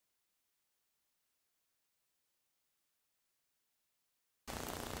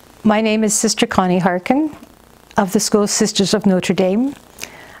My name is Sister Connie Harkin of the School Sisters of Notre Dame.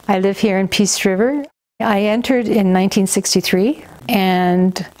 I live here in Peace River. I entered in 1963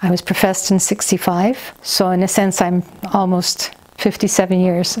 and I was professed in 65. So in a sense, I'm almost 57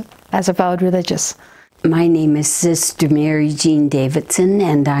 years as a vowed religious. My name is Sister Mary Jeanne Davidson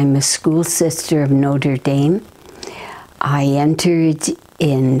and I'm a school sister of Notre Dame. I entered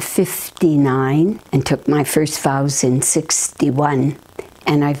in 59 and took my first vows in 61.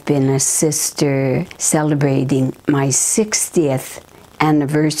 And I've been a sister celebrating my 60th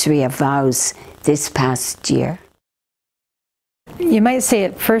anniversary of vows this past year. You might say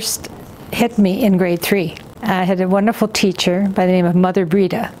it first hit me in grade 3. I had a wonderful teacher by the name of Mother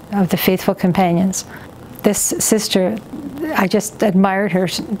Breda of the Faithful Companions. This sister, I just admired her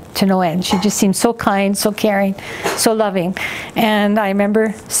to no end. She just seemed so kind, so caring, so loving. And I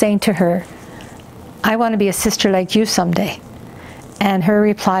remember saying to her, I want to be a sister like you someday. And her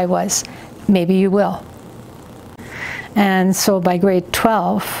reply was, maybe you will. And so by grade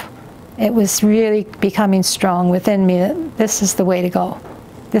 12, it was really becoming strong within me that this is the way to go.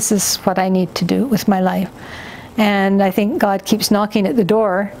 This is what I need to do with my life. And I think God keeps knocking at the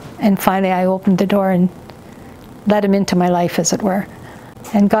door, and finally I opened the door and let him into my life, as it were.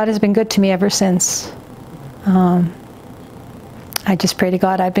 And God has been good to me ever since. I just pray to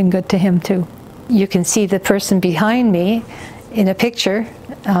God I've been good to him too. You can see the person behind me in a picture.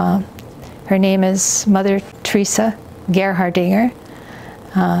 Her name is Mother Teresa Gerhardinger.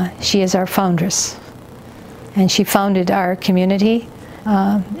 She is our foundress. And she founded our community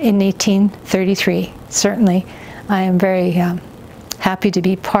in 1833. Certainly, I am very happy to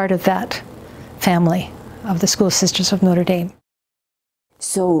be part of that family of the School Sisters of Notre Dame.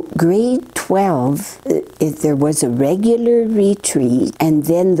 So grade 12, there was a regular retreat, and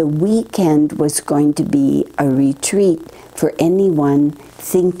then the weekend was going to be a retreat for anyone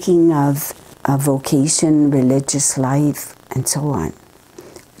thinking of a vocation, religious life, and so on.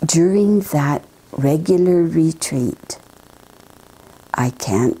 During that regular retreat, I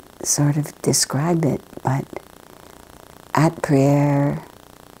can't sort of describe it, but at prayer,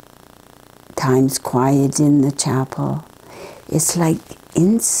 times quiet in the chapel, it's like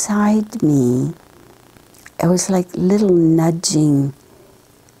inside me, it was like little nudging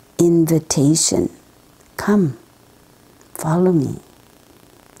invitation. Come, follow me,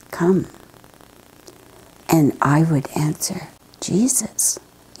 come. And I would answer, Jesus,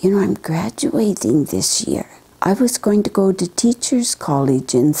 you know, I'm graduating this year. I was going to go to Teachers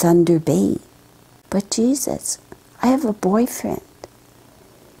College in Thunder Bay. But Jesus, I have a boyfriend.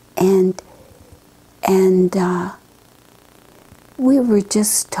 And we were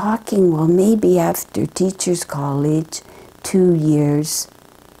just talking, well, maybe after Teachers College, 2 years,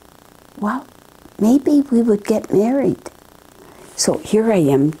 well, maybe we would get married. So here I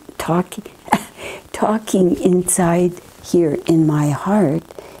am talking inside here in my heart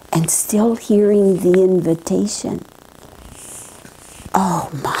and still hearing the invitation. Oh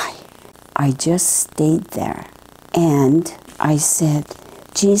my, I just stayed there and I said,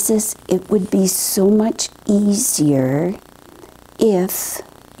 Jesus, it would be so much easier if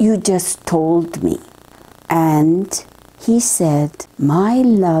you just told me. And he said, my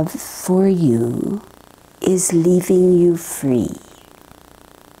love for you is leaving you free.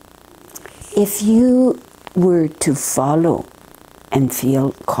 If you were to follow and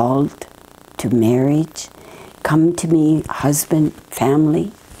feel called to marriage, come to me, husband,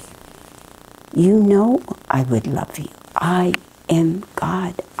 family, you know I would love you. I am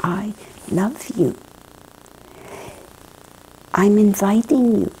God. I love you. I'm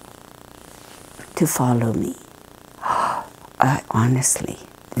inviting you to follow me. Honestly,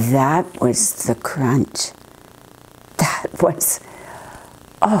 that was the crunch. That was,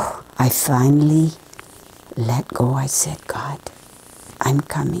 oh, I finally let go. I said, God, I'm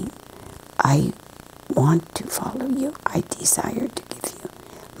coming. I want to follow you. I desire to give you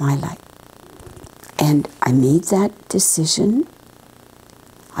my life. And I made that decision.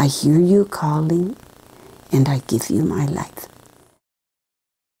 I hear you calling, and I give you my life.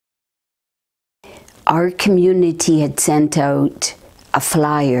 Our community had sent out a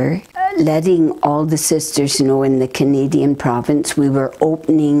flyer letting all the sisters know in the Canadian province we were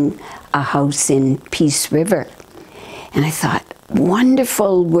opening a house in Peace River. And I thought,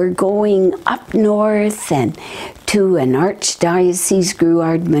 wonderful, we're going up north and to an Archdiocese,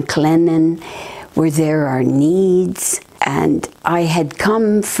 Grouard-McLennan, where there are needs. And I had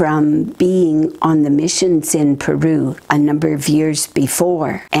come from being on the missions in Peru a number of years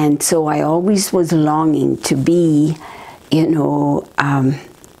before. And so I always was longing to be, you know,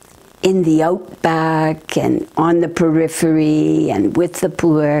 in the outback and on the periphery and with the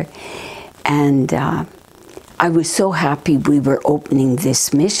poor. And I was so happy we were opening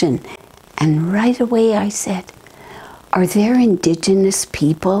this mission. And right away I said, are there Indigenous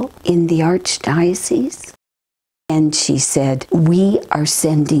people in the Archdiocese? And she said, we are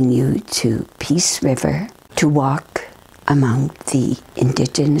sending you to Peace River to walk among the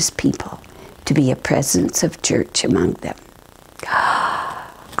Indigenous people, to be a presence of church among them.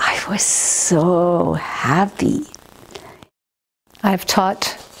 I was so happy. I've taught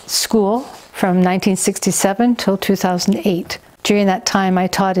school from 1967 till 2008. During that time I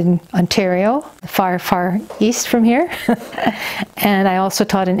taught in Ontario, far, far east from here. And I also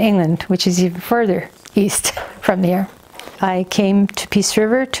taught in England, which is even further east from here. I came to Peace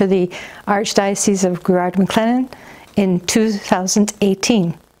River, to the Archdiocese of Grouard-McLennan in 2018.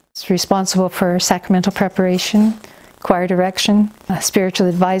 I was responsible for sacramental preparation, choir direction, a spiritual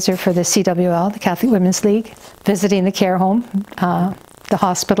advisor for the CWL, the Catholic Women's League, visiting the care home, the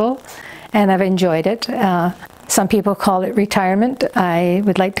hospital, and I've enjoyed it. Some people call it retirement. I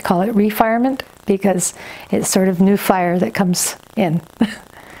would like to call it refirement, because it's sort of new fire that comes in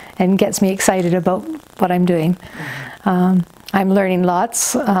and gets me excited about what I'm doing. I'm learning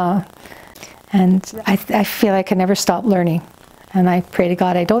lots, and I feel I can never stop learning, and I pray to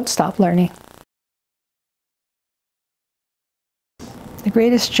God I don't stop learning. The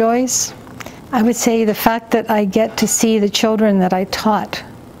greatest joys, I would say the fact that I get to see the children that I taught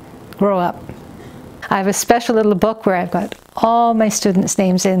grow up. I have a special little book where I've got all my students'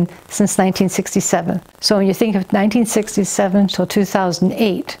 names in since 1967. So when you think of 1967 till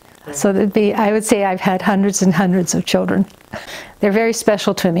 2008, so that'd be, I would say I've had hundreds and hundreds of children. They're very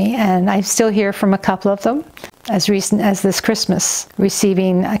special to me, and I still hear from a couple of them, as recent as this Christmas,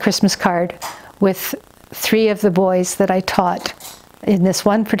 receiving a Christmas card with 3 of the boys that I taught in this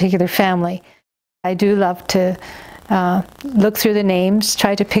one particular family. I do love to look through the names,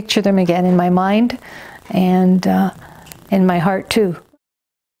 try to picture them again in my mind and in my heart too.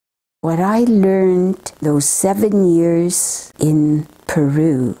 What I learned those 7 years in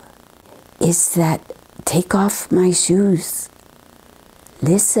Peru is that take off my shoes.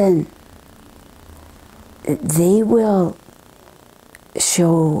 Listen. They will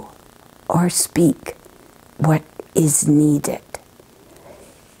show or speak what is needed.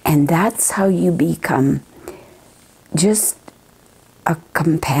 And that's how you become just a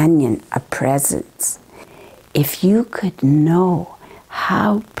companion, a presence. If you could know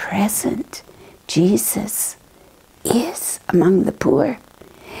how present Jesus is among the poor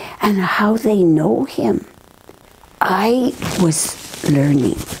and how they know him. I was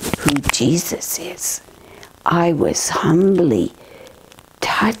learning who Jesus is. I was humbly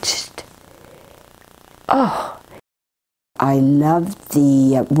touched. Oh, I loved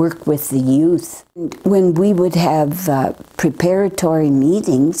the work with the youth. When we would have preparatory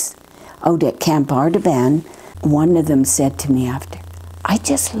meetings out at Camp Artaban, one of them said to me after, I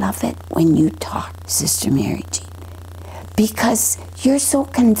just love it when you talk, Sister Mary Jeanne, because you're so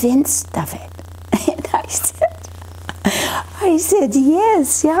convinced of it. And I said,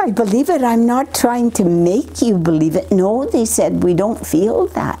 yes, yeah, I believe it. I'm not trying to make you believe it. No, they said, we don't feel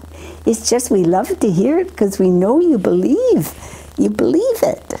that. It's just we love to hear it because we know you believe. You believe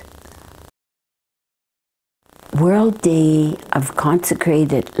it. World Day of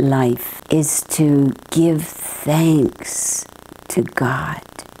Consecrated Life is to give thanks to God.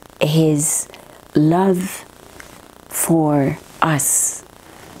 His love for us,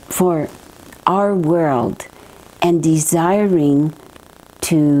 for our world, and desiring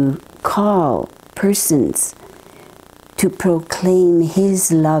to call persons to proclaim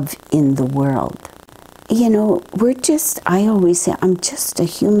his love in the world. You know, I always say, I'm just a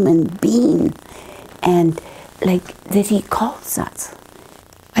human being, and like that he calls us.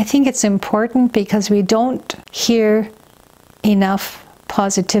 I think it's important because we don't hear enough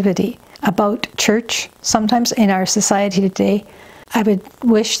positivity about church sometimes in our society today. I would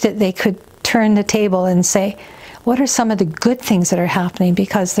wish that they could turn the table and say, what are some of the good things that are happening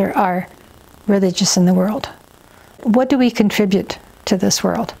because there are religious in the world? What do we contribute to this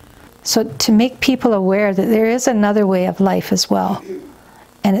world? So to make people aware that there is another way of life as well.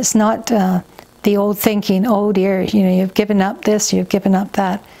 And it's not the old thinking, oh dear, you know, you've given up this, you've given up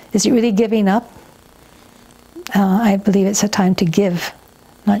that. Is it really giving up? I believe it's a time to give,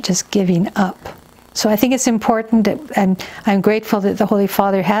 not just giving up. So I think it's important, and I'm grateful that the Holy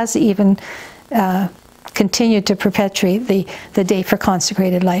Father has even continued to perpetuate the Day for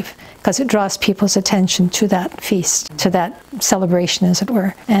Consecrated Life, because it draws people's attention to that feast, to that celebration, as it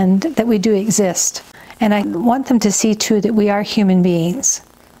were, and that we do exist. And I want them to see, too, that we are human beings.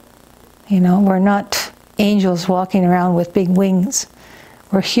 You know, we're not angels walking around with big wings.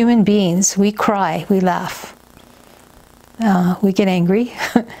 We're human beings. We cry, we laugh. We get angry.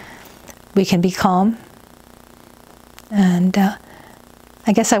 We can be calm. And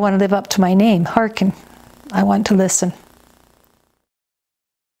I guess I want to live up to my name, Harkin. I want to listen.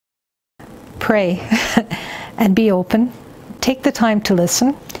 Pray and be open. Take the time to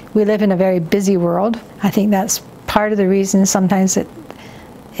listen. We live in a very busy world. I think that's part of the reason sometimes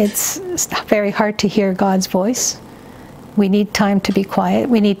it's very hard to hear God's voice. We need time to be quiet.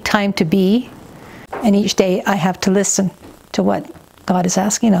 We need time to be. And each day I have to listen to what God is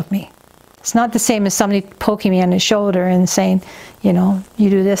asking of me. It's not the same as somebody poking me on the shoulder and saying, you know, you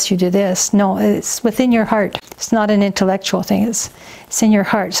do this, you do this. No, it's within your heart. It's not an intellectual thing. It's in your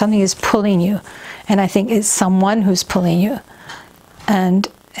heart. Something is pulling you. And I think it's someone who's pulling you. And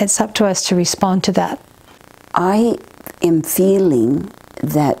it's up to us to respond to that. I am feeling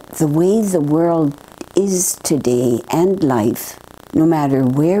that the way the world is today and life, no matter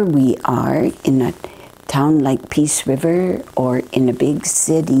where we are, in a town like Peace River or in a big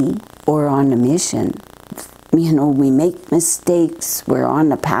city or on a mission, you know, we make mistakes, we're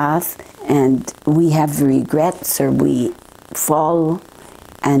on a path, and we have regrets, or we fall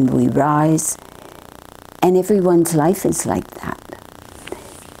and we rise, and everyone's life is like that.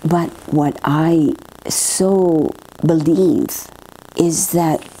 But what I so believe is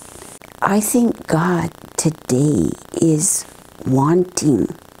that I think God today is wanting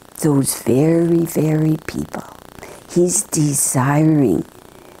those very, very people. He's desiring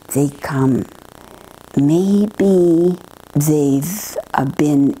they come. Maybe they've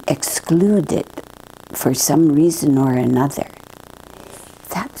been excluded for some reason or another.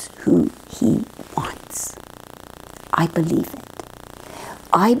 That's who He wants. I believe it.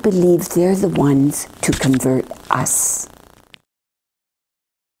 I believe they're the ones to convert us.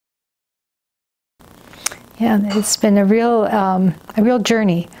 Yeah, it's been a real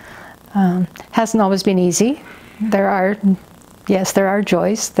journey. Hasn't always been easy. There are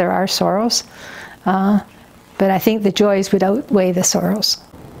joys, there are sorrows, but I think the joys would outweigh the sorrows.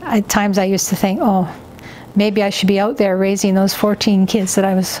 At times I used to think, oh, maybe I should be out there raising those 14 kids that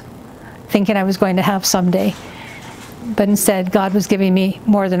I was thinking I was going to have someday. But instead, God was giving me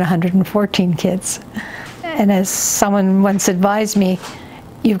more than 114 kids. And as someone once advised me,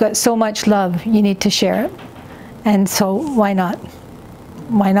 you've got so much love, you need to share it. And so why not?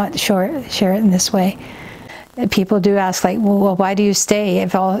 Why not share it in this way? People do ask, like, well, why do you stay?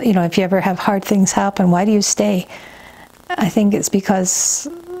 If you ever have hard things happen, why do you stay? I think it's because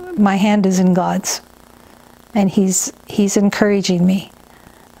my hand is in God's, and He's encouraging me.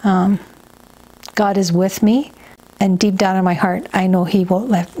 God is with me, and deep down in my heart, I know He won't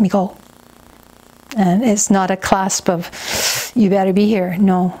let me go. And it's not a clasp of, you better be here.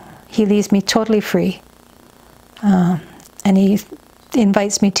 No, He leaves me totally free. And He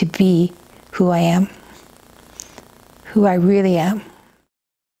invites me to be who I am, who I really am.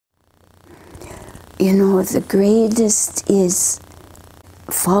 You know, the greatest is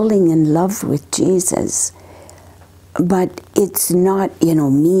falling in love with Jesus. But it's not,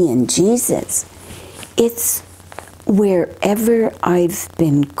 me and Jesus. It's wherever I've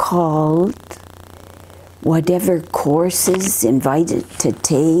been called, whatever courses invited to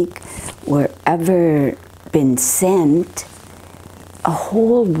take, wherever been sent, a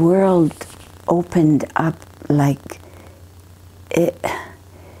whole world opened up like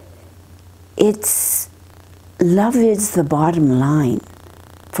it's love is the bottom line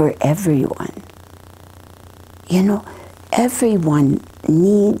for everyone. Everyone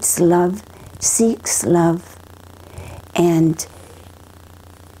needs love, seeks love, and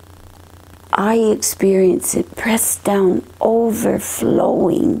I experience it pressed down,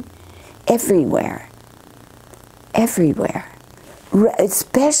 overflowing everywhere. Everywhere.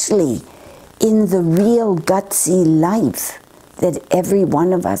 Especially in the real gutsy life that every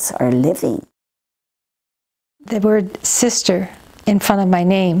one of us are living. The word sister in front of my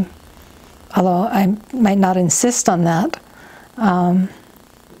name, although I might not insist on that,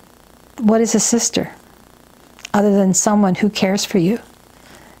 what is a sister? Other than someone who cares for you,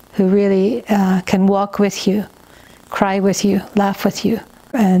 who really can walk with you, cry with you, laugh with you,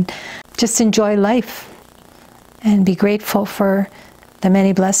 and just enjoy life and be grateful for the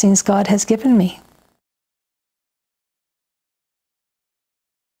many blessings God has given me.